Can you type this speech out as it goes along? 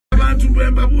abantu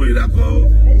bwembabuulirako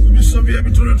bisobya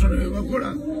ebitonotono byebakola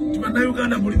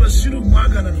tibannayuganda muli basiru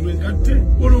mwagana tulegatte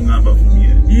olwongamba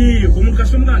vumye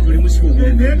omukasi omunanti oli musibo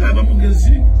naye ng'aba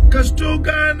mugezi kasita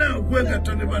ogaana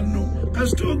okwegatta ne banno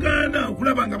kasita ogaana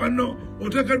okulaba nga banno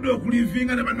oteekeddwa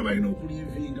okulivinga ne banno balina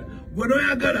okulivinga gwe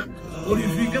n'oyagala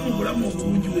olivinge mu bulamu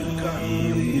obulungi wekka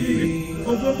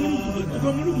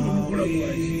ogw'omulugulu mukola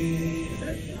gwaki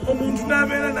omuntu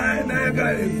n'abeera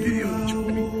n'ayagala ebiriyoni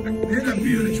 10 naye nga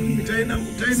biliyoni 10 talina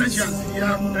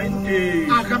kyaziryamu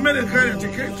akamere kaya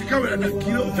tekawera na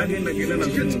kiro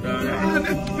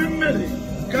emmere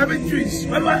kabe juice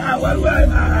waliwo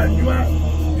anywa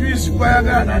juice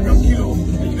kwayagala n'anywa kiro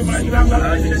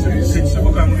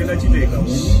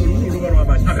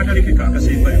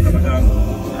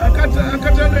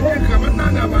akatalekeka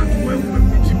bannanga abantu mwekuba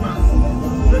emitima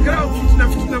lekera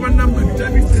fitina bannamwe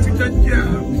ebitajja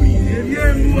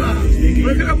ebyembwa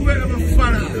mulekera kubeera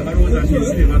bafala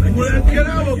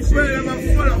mulekerawo okubeera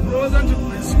bafala kulowooza nti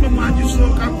ensima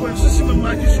mwagisookako ensisima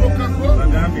mwagisookako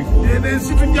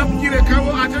ensi tujja kugirekawo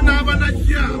ate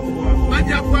n'abanajja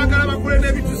bajja kwagala bakole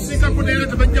n'ebitusiikako naye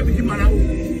tebajja kugimalawo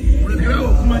mulekerawo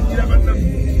okumanjira bannamwe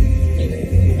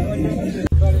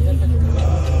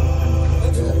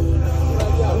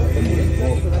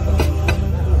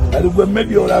aligwe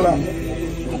mmedi olaba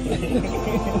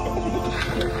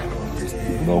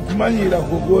n'okumanyira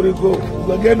kugoreko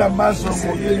bagenda mu maaso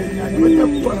bajja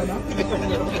kukolana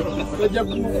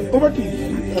obaki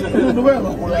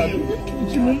nobayabakola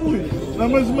kimumbulire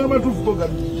n'amazima amatuufu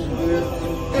gogano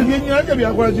ebyennyanja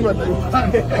byakola kibaddayo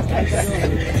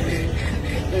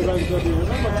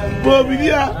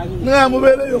bobirya naye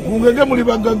mubeereyo ku ngege muli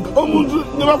bagagga omuntu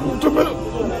ne bakutomera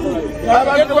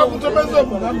abantu ne bakutomeza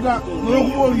omugagga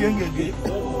n'okuba oli engege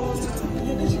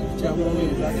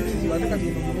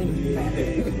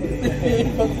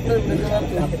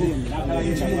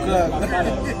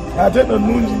ate no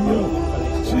nungi nnyo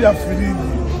kiyafiringi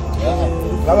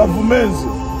abavumenzi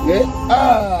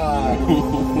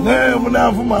naye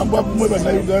munavuma mbwabumwe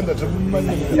bannayuganda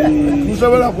temumanyi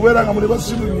musobola kubeera nga muli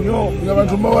basiru nnyo nga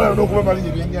bantu mubawalanira okuba malinyi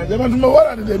ebyennyanja abantu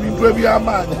mubawalanira ebintu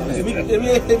eby'amaanyi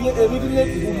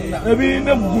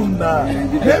ebirina eggunda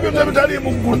n'ebintu ebitaliimu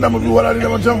ggunda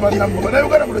mubiwalanira bantu bannamwe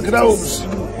bannayuganda mulekerawo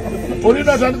obusiru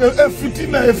olina atandika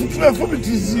efitina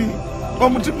efubitizi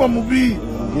omutima mubi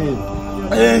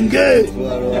enge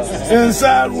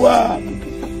ensaalwa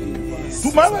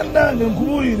tumaba nange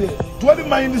nkubuulire twali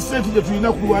mindset gye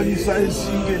tulina kulwanyisa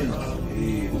ensinga eyo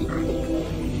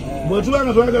bwe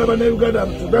tubanga twagala bannayuganda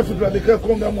tudaffe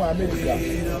tulabikeko nga mu Amerika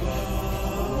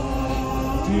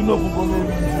tulina okugoma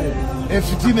ebintu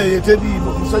efitina eyo teriimu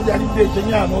omusajja alidde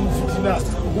ekyenyanja n'omufitina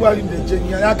okuba alidde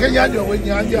ekyenyanja akenyanja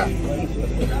obwennyanja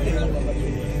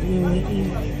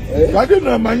kati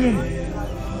no amanyi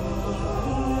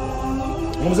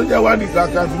omusajja awandiika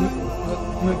akantu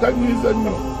nekanyumiza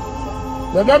nnyo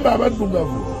yagamba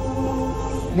abaddugavu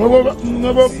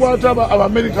nobakwata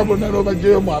abamerika bonna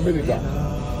nobajjayo mu Amerika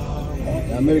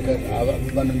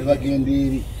bano ne bagenda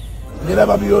eri era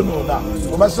babyonoona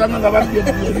obasanga nga babbye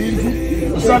ebintu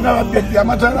osanga babbye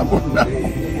amatala gonna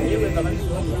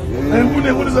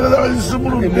enguudo zona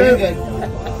zabazisumuludde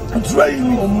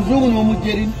omuzungu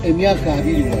n'omujeri emyaka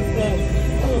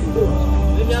 2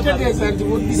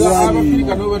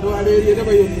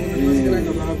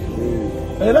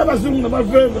 era abazungu nga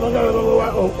bavenge bagala babawa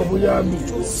obuyambi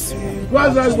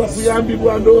twazaalibwa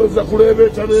kuyambibwa ndowooza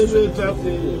kuleebeeta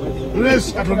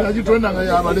leesi katonda agitonda nga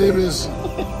yabaleebeesi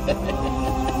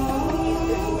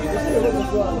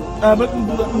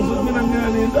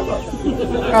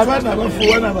abaana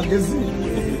abafuuwa n'abagezi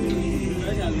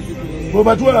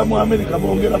bwebatwala mu Amerika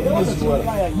bongera kugezitwala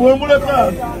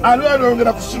bwemuleka ali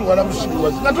alongera kusirwala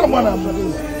busirwazi nate omwana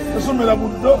amagezi yasomera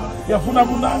buddo yafuna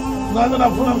buna naza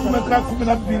nafuna kumeka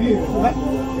 12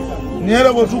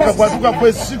 nyera bwotuuka kwatuka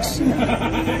kwe 6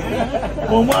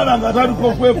 omwana nga atandika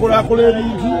okwekolakola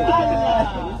ebintu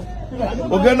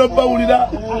ogenda obbawulira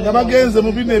nga bagenze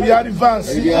mu bino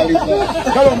ebyalivansi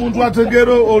kale omuntu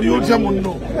ategeera oli otya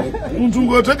munno muntu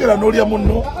ng'otegeera n'olya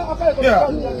munno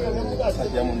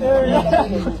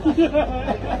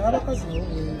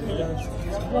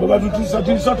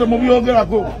bwebatutiisatiisa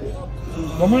temubyogerako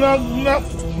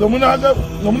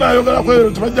omunaayogerako eyo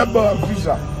tebajja bba wa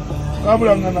visa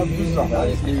kabula nga na visa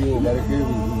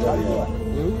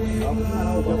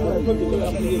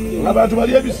abantu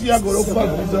bali ebisiyaga olwokuba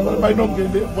visa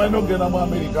balina okugenda mu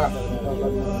Amerika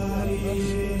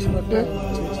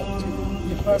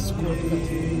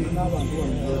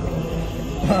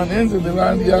nenze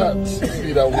nebandya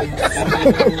sirawo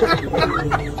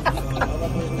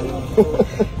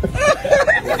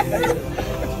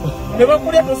ne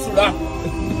bakulya tosula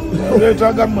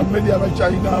oletaga Muhammad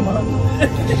abakyalina amaanyi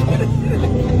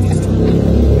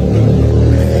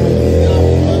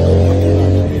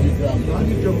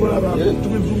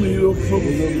tubivumirira okufa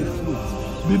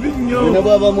bibi nnyo ne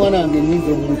bwaba mwana wange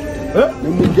nyinza omutta ne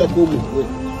mujjako omutwe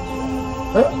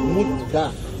mutta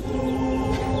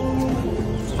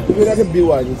tubeerako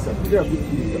ebiwanyisa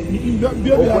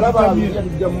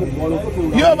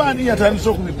yo baani yatandise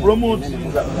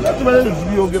okubipromotinga tubalebe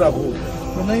tubyogerako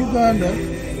bannayuganda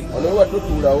olwowa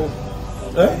totuulawo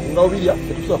nga obirya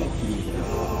tetusobola kukkiriza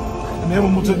naye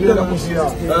mumutegeera musya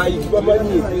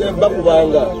tubamanyi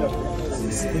bakubanga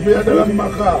tubeeyagala mu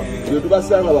maka byo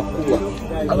tubasanga bakubwa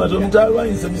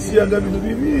abatomutaalwanyisa bisiyaga bino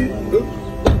bibi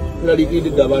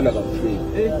tulalikidde abaana baffe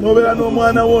nobeera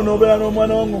n'omwana wo nobeera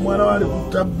n'omwana wange omwana wali ku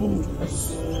tabbu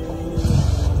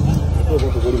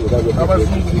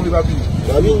abazungu muli babiri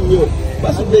babi nnyo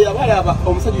basudde yabalaba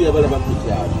omusajja yabalaba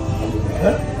kukyalo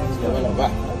yabalaba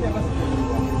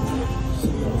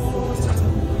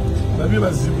babi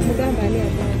bazibu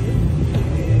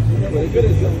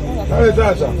kale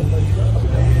taata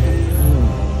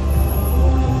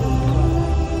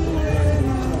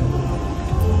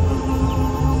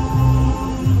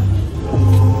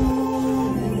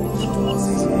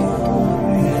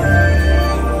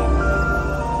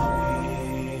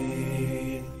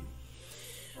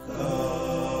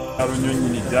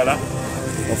nyonyini ddala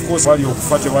of course wali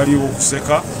okufa tewaliwo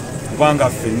okuseka kubanga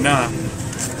ffenna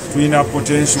tulina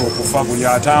potential okufa buli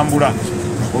atambula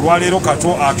olwaleero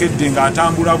Kato akedde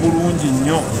ng'atambula bulungi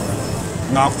nnyo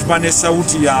ng'akutuba ne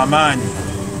sawuti y'amaanyi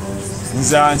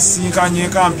nze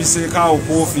ansinkanyeko ampiseekaawo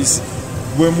ku ofiisi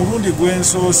gwe mulundi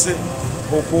gwensoose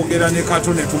okwogera ne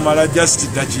Kato ne tumala just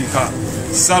ddakiika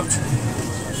 3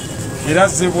 era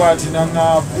zze bw'ati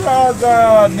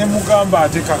naŋŋaabulaga ne mugamba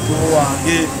ate Kato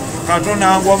wange Kato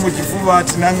nangwa mu kifuba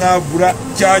ati naŋŋaabula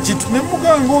ne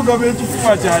muganga ogaba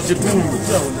ekifuba kya kitundu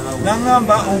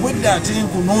naŋŋamba obwedda ate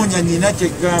nkunoonya nyina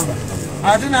kyeggamba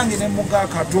ate nange ne muga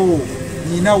Kato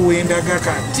nyina wendaga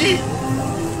kati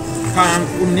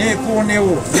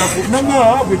kankuneekonewo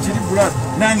naŋŋaa bwe kiri bula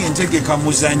nange ntegeka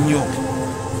muzannyo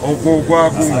ogwo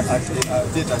ogwagundi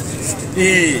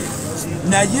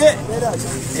naye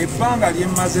ebbanga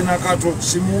lyemmaze na Kato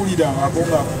simuwulirangako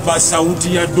nga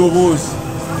basawuti ya ddoboozi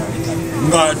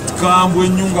nga kambwe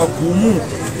nnyo nga gumu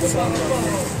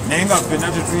naye nga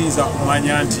ffenna tetuyinza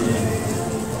kumanya nti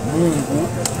Mungu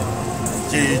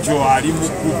kyekyo ali mu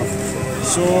kkubo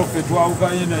so ffe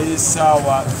twawukanye naye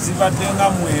essaawa zibadde nga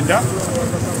 9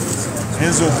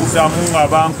 nayinza okuddamu nga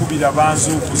bankubira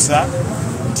banzuukusa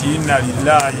nti inna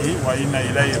lillaahi wa inna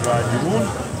ilaihi raaji'uun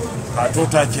Kato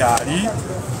takyali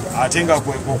ate nga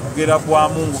kweka okugera kwa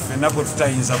Mungu ffenna kwe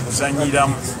tutayinza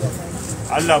kuzanyiramu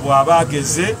Allah bw'aba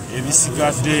ageze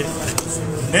ebisigadde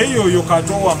naye oyo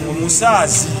Kato wammwe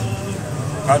musaazi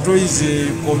Kato is a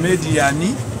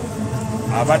comedian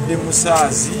abadde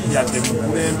musaazi yadde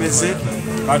mukulembeze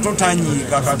Kato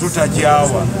tanyiika Kato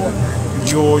tajaawa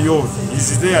yoyo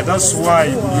is there that's why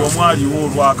buli omu aliwo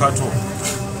olwa Kato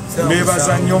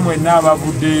mbebaza nnyo mwenna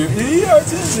abavuddeyo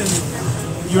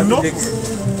you know yes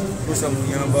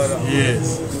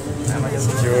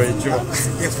ekyo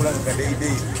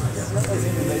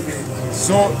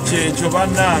so kyekyo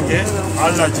bannange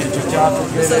Allah kyekyo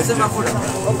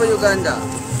kyatugeredde Uganda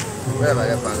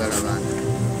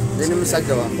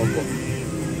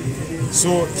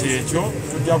so kyekyo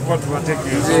tujja kuba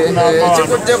tubategeeza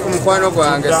kikudde ku mukwano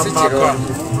gwange si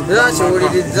kirungi era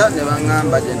nkiwuliriza ne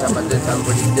baŋŋamba gye ntabadde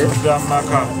ntambulidde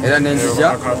era nenzija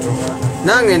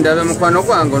nange ndabe mukwano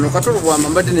gwange ono Kato Lubwama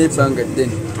mbadde n'ebbanga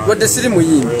eddene wadde siri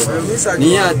muyimbi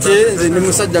naye ate nze ndi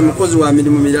musajja mukozi wa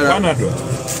mirimu mirala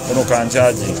ono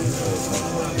kancaji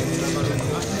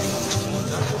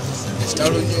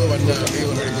ekitalo nnyo bannange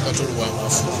onolebe Kato Lubwama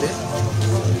afudde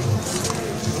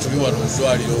tuli wano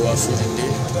muddwaliro wafudde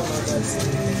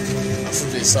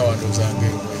afudde essaawa ndozange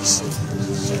wayise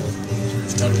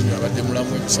ekitalo nnyo abadde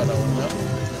mulamu emisana wonna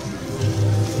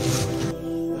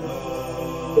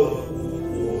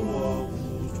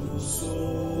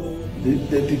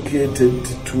dedicated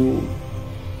to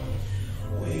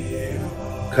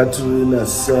Katrina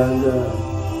Sanga,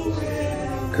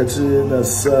 Katrina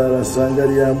Sara Sanga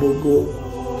Liambogo,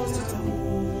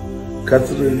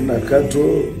 Katrina Kato,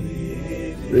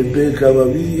 Rebecca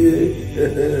Babiye,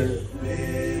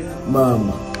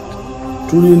 Mama,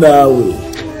 tuli nawe,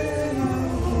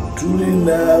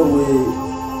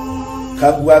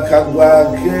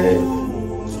 kagwake,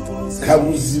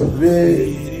 kabuzibe,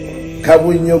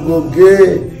 kabunyogoge,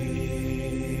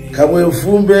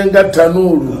 kabwefumbe nga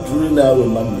tanulu, tuli nawe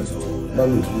mama,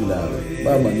 tuli nawe,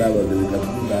 mama nawe Rebecca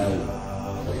tuli nawe.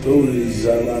 Those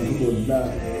are now.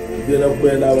 Get up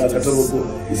when our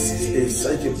catalog is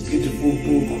such a beautiful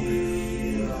book.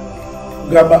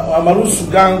 Amarusu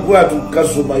Gangwa to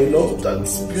Kasuma, you know,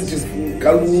 that's beautiful.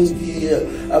 Kalungi,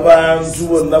 Abantu,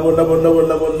 Nabo,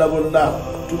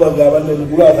 Tubagavan and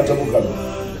Gula Katabukano.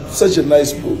 Such a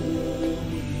nice book.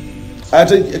 I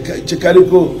think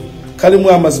Chikariko,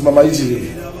 Kalimuamas Mama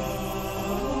Iji.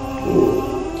 Oh,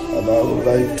 and I would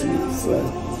like to thank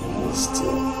His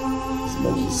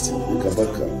Majesty,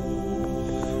 Kabaka,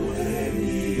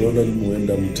 Ronald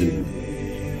Muenda Mutelu,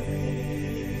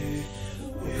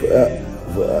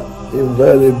 for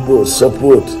invaluable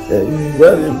support.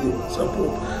 Invaluable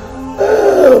support.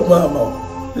 Oh, Mama,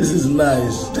 this is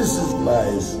nice. This is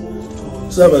nice.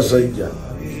 Saba Saija,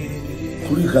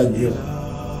 Kurikanyo,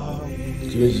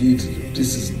 this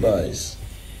is nice.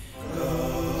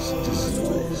 This is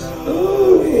nice.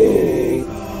 Oh,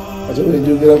 I don't know if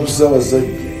you get up to Saba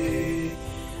Saija.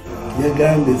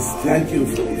 Yagambis, thank you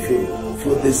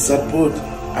for the support,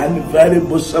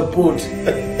 invaluable support.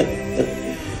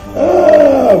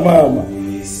 Ah, Mama,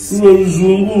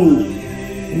 Zungu,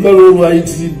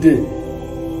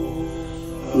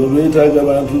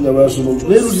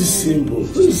 very simple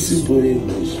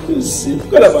English, very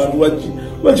simple.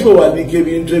 What you want to give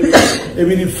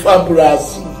every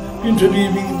fabulous,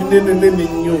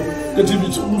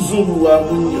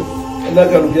 and I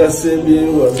can just say,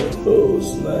 oh,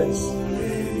 it's nice.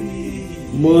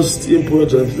 Most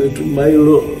importantly, to my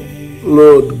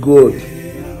Lord God,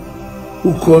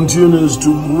 who continues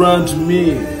to grant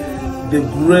me the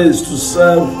grace to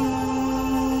serve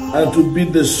and to be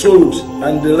the salt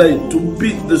and the light, to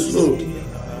be the salt.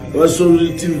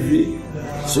 Wasoli TV,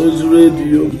 Soul's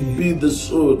Radio, be the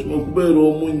salt,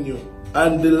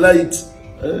 and the light.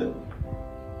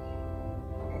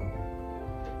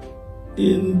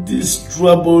 In this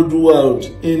troubled world,